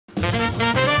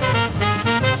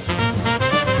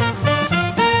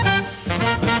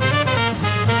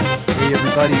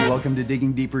everybody. Welcome to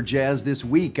Digging Deeper Jazz this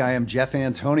week. I am Jeff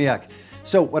Antoniuk.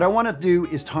 So what I want to do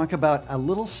is talk about a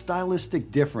little stylistic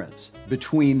difference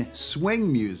between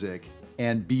swing music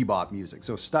and bebop music.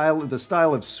 So the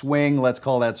style of swing, let's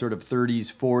call that sort of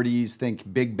 30s, 40s,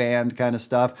 think big band kind of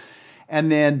stuff.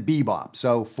 And then bebop,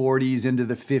 so 40s into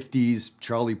the 50s,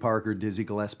 Charlie Parker, Dizzy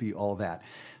Gillespie, all that.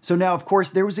 So now, of course,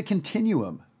 there was a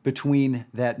continuum between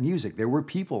that music. There were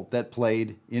people that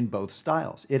played in both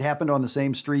styles. It happened on the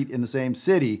same street in the same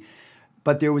city,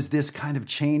 but there was this kind of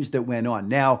change that went on.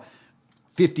 Now,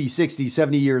 50, 60,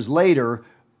 70 years later,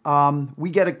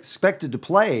 we get expected to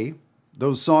play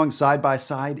those songs side by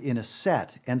side in a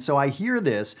set. And so I hear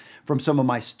this from some of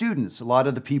my students. A lot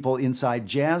of the people inside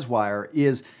JazzWire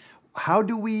is, how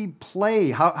do we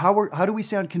play? How do we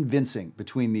sound convincing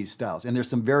between these styles? And there's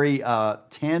some very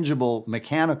tangible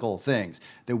mechanical things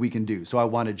that we can do. So I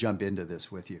want to jump into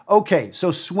this with you. Okay,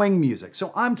 so swing music.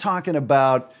 So I'm talking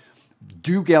about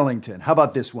Duke Ellington. How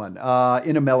about this one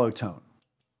in a mellow tone?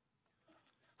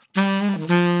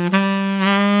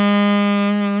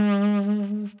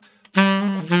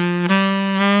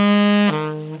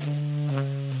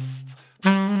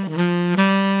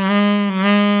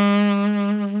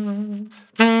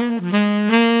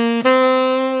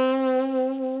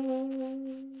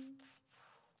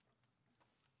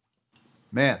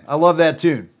 Man, I love that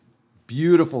tune.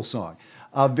 Beautiful song.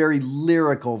 Very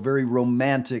lyrical, very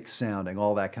romantic sounding,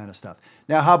 all that kind of stuff.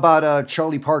 Now, how about a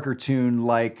Charlie Parker tune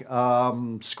like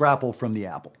Scrapple from the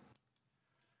Apple?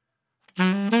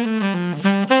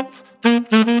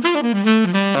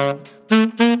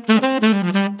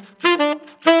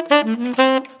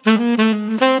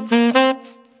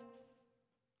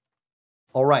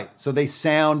 All right, so they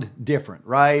sound different,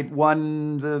 right?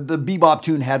 The bebop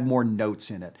tune had more notes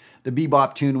in it. The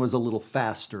bebop tune was a little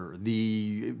faster.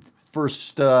 The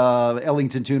first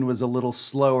Ellington tune was a little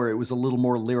slower. It was a little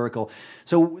more lyrical.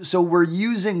 So we're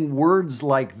using words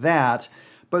like that,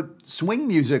 but swing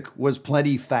music was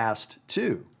plenty fast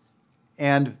too.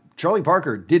 And Charlie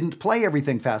Parker didn't play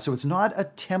everything fast, so it's not a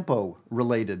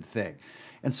tempo-related thing.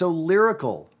 And so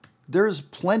lyrical, there's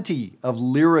plenty of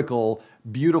lyrical,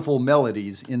 beautiful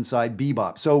melodies inside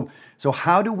bebop. So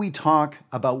how do we talk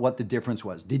about what the difference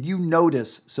was? Did you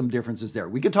notice some differences there?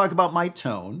 We could talk about my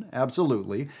tone,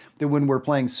 absolutely. That when we're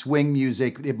playing swing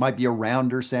music, it might be a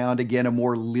rounder sound, again, a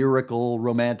more lyrical,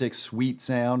 romantic, sweet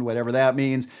sound, whatever that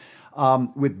means.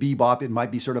 With bebop, it might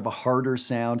be sort of a harder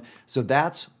sound. So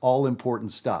that's all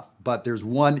important stuff. But there's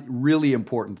one really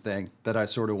important thing that I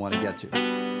sort of want to get to.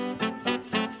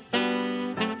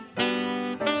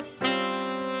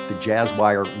 The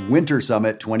JazzWire Winter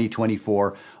Summit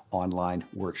 2024 online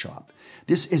workshop.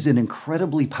 This is an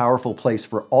incredibly powerful place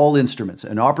for all instruments,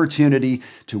 an opportunity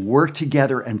to work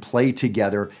together and play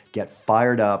together, get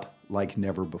fired up like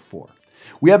never before.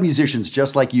 We have musicians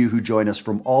just like you who join us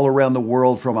from all around the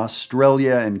world, from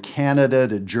Australia and Canada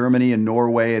to Germany and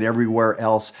Norway and everywhere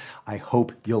else. I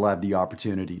hope you'll have the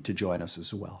opportunity to join us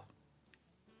as well.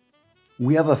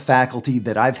 We have a faculty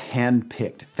that I've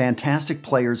handpicked, fantastic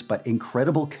players, but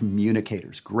incredible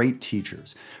communicators, great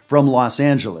teachers. From Los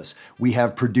Angeles, we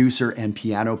have producer and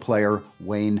piano player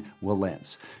Wayne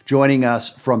Willentz. Joining us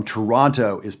from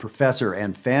Toronto is professor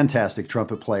and fantastic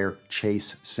trumpet player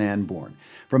Chase Sanborn.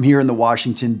 From here in the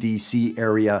Washington, D.C.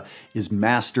 area is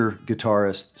master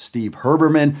guitarist Steve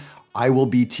Herberman. I will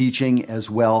be teaching as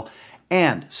well.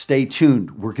 And stay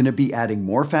tuned, we're going to be adding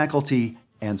more faculty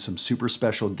and some super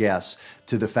special guests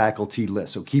to the faculty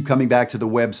list. So keep coming back to the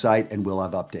website and we'll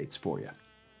have updates for you.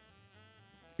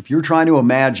 If you're trying to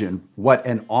imagine what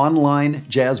an online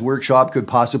jazz workshop could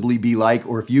possibly be like,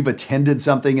 or if you've attended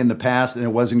something in the past and it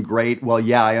wasn't great, well,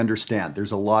 yeah, I understand.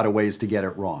 There's a lot of ways to get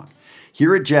it wrong.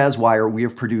 Here at JazzWire, we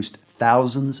have produced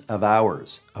thousands of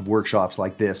hours of workshops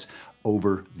like this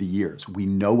over the years. We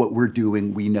know what we're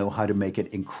doing. We know how to make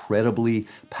it incredibly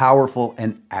powerful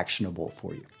and actionable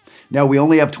for you. Now, we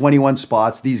only have 21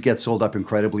 spots. These get sold up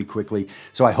incredibly quickly.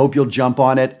 So I hope you'll jump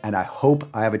on it, and I hope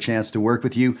I have a chance to work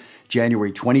with you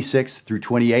January 26th through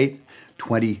 28th,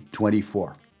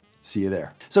 2024. See you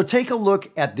there. So take a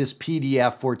look at this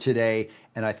PDF for today,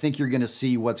 and I think you're going to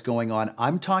see what's going on.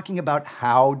 I'm talking about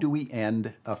how do we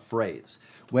end a phrase.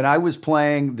 When I was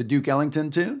playing the Duke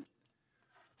Ellington tune,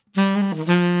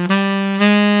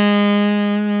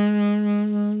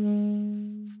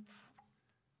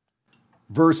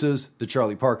 versus the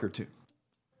Charlie Parker tune.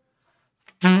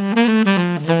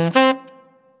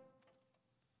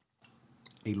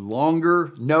 A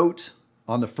longer note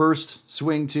on the first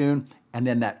swing tune, and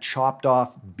then that chopped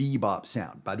off bebop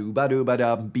sound.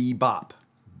 Ba-do-ba-do-ba-da, bebop,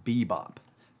 bebop.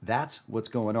 That's what's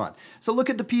going on. So look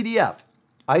at the PDF.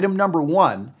 Item number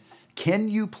 1 Can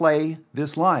you play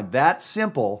this line? That's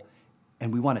simple,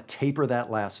 and we want to taper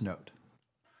that last note.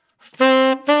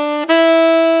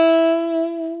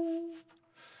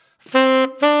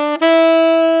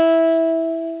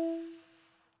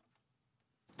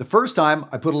 The first time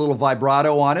I put a little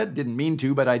vibrato on it, didn't mean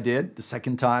to, but I did. The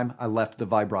second time I left the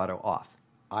vibrato off.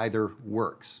 Either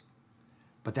works.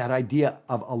 But that idea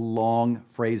of a long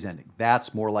phrase ending,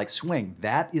 that's more like swing.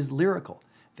 That is lyrical.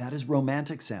 That is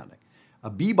romantic sounding. A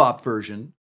bebop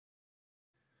version.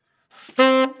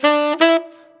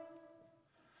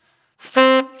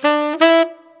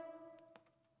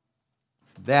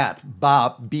 That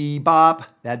bop, bebop,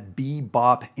 that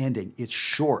bebop ending, it's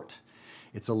short.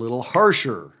 It's a little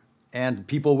harsher, and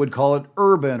people would call it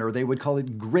urban, or they would call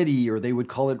it gritty, or they would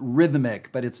call it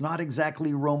rhythmic, but it's not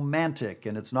exactly romantic,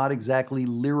 and it's not exactly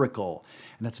lyrical,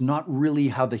 and it's not really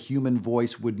how the human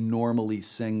voice would normally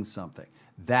sing something.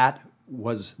 That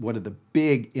was one of the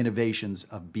big innovations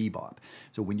of bebop.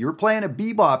 So when you're playing a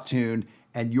bebop tune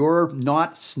and you're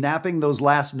not snapping those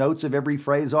last notes of every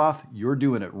phrase off, you're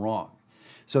doing it wrong.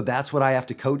 So that's what I have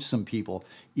to coach some people,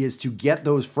 is to get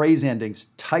those phrase endings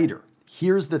tighter.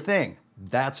 Here's the thing,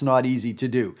 that's not easy to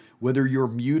do. Whether you're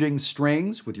muting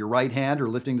strings with your right hand or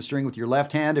lifting the string with your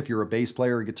left hand, if you're a bass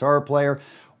player or guitar player,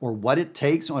 or what it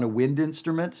takes on a wind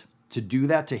instrument to do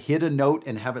that, to hit a note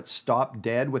and have it stop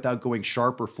dead without going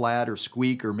sharp or flat or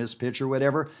squeak or miss pitch or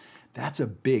whatever, that's a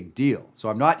big deal. So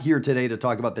I'm not here today to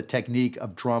talk about the technique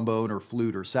of trombone or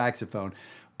flute or saxophone,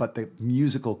 but the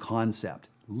musical concept.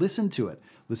 Listen to it.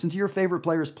 Listen to your favorite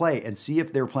players play and see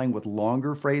if they're playing with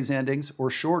longer phrase endings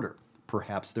or shorter.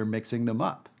 Perhaps they're mixing them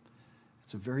up.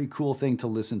 It's a very cool thing to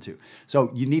listen to. So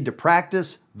you need to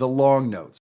practice the long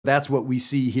notes. That's what we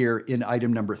see here in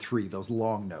item number 3, those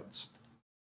long notes.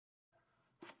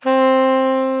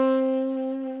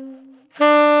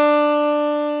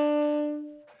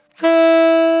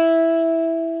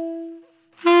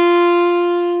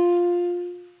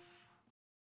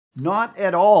 Not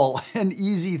at all an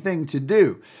easy thing to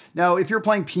do. Now, if you're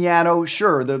playing piano,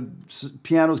 sure, the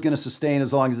piano's going to sustain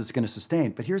as long as it's going to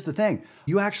sustain. But here's the thing.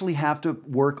 You actually have to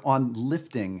work on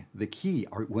lifting the key.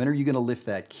 When are you going to lift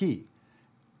that key?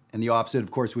 And the opposite, of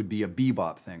course, would be a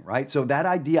bebop thing, right? So that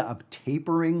idea of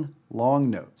tapering long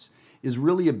notes is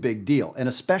really a big deal, and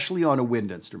especially on a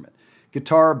wind instrument.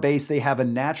 Guitar, bass, they have a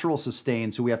natural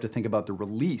sustain, so we have to think about the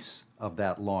release of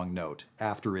that long note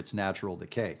after its natural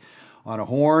decay. On a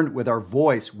horn, with our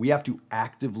voice, we have to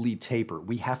actively taper.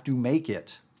 We have to make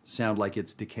it sound like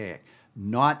it's decaying.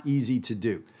 Not easy to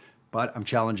do, but I'm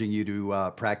challenging you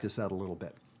to practice that a little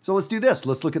bit. So let's do this.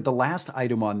 Let's look at the last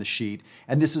item on the sheet,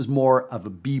 and this is more of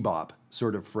a bebop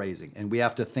sort of phrasing, and we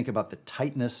have to think about the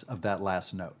tightness of that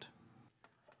last note.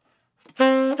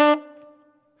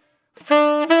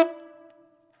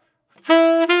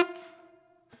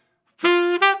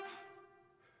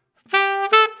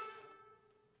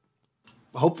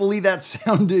 Hopefully that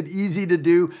sounded easy to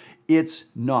do. It's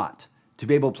not. To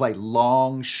be able to play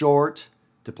long, short,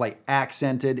 to play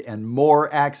accented and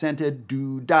more accented,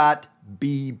 do-dot,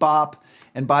 bebop.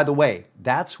 And by the way,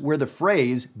 that's where the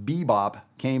phrase bebop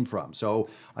came from. So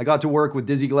I got to work with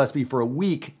Dizzy Gillespie for a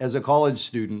week as a college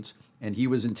student, and he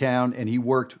was in town and he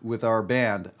worked with our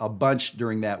band a bunch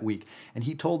during that week. And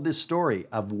he told this story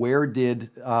of where did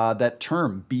that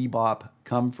term bebop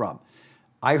come from.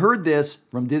 I heard this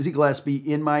from Dizzy Gillespie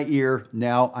in my ear.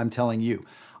 Now I'm telling you.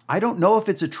 I don't know if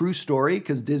it's a true story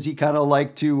because Dizzy kind of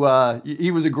liked to,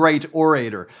 he was a great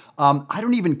orator. I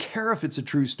don't even care if it's a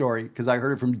true story because I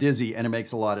heard it from Dizzy and it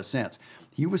makes a lot of sense.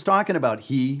 He was talking about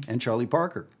he and Charlie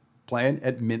Parker playing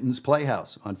at Minton's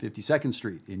Playhouse on 52nd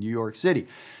Street in New York City.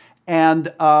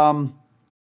 And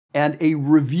a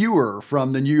reviewer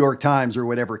from the New York Times or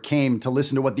whatever came to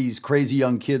listen to what these crazy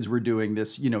young kids were doing,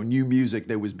 this, new music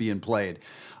that was being played.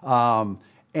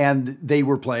 And they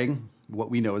were playing what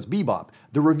we know as bebop.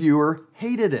 The reviewer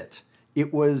hated it.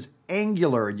 It was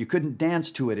angular, and you couldn't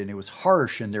dance to it, and it was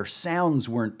harsh, and their sounds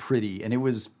weren't pretty, and it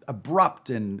was abrupt,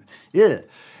 and ugh.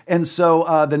 And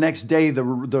so the next day, the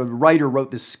writer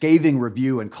wrote this scathing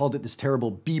review and called it this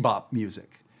terrible bebop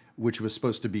music, which was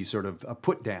supposed to be sort of a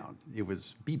put down. It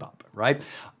was bebop, right?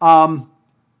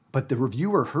 But the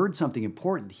reviewer heard something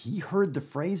important. He heard the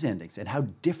phrase endings and how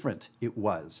different it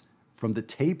was from the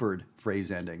tapered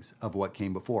phrase endings of what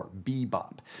came before,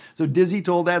 bebop. So Dizzy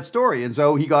told that story, and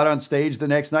so he got on stage the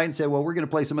next night and said, well, we're going to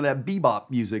play some of that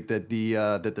bebop music that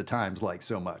the Times liked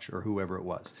so much, or whoever it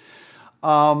was.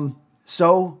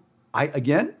 So I,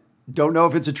 again, don't know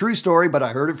if it's a true story, but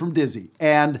I heard it from Dizzy.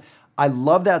 And I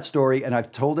love that story, and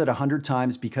I've told it 100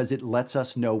 times because it lets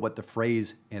us know what the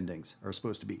phrase endings are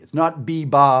supposed to be. It's not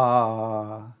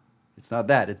beba, It's not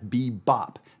that, it's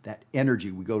bebop, that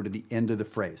energy. We go to the end of the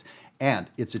phrase. And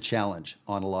it's a challenge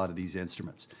on a lot of these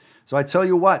instruments. So I tell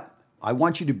you what, I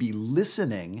want you to be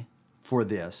listening for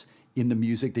this in the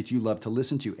music that you love to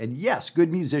listen to. And yes,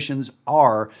 good musicians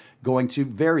are going to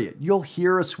vary it. You'll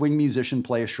hear a swing musician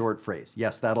play a short phrase.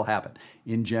 Yes, that'll happen.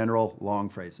 In general, long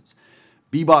phrases.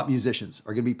 Bebop musicians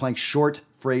are going to be playing short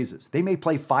phrases. They may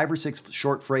play 5 or 6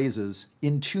 short phrases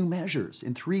in 2 measures,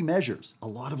 in 3 measures, a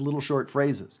lot of little short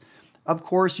phrases. Of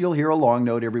course, you'll hear a long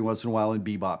note every once in a while in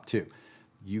bebop too.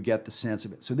 You get the sense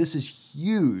of it. So this is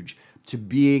huge to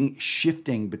being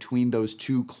shifting between those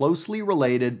 2 closely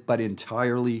related but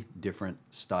entirely different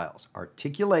styles.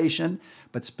 Articulation,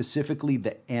 but specifically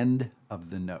the end of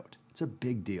the note. It's a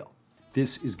big deal.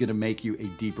 This is going to make you a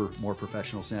deeper, more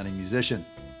professional sounding musician.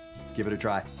 Give it a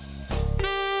try.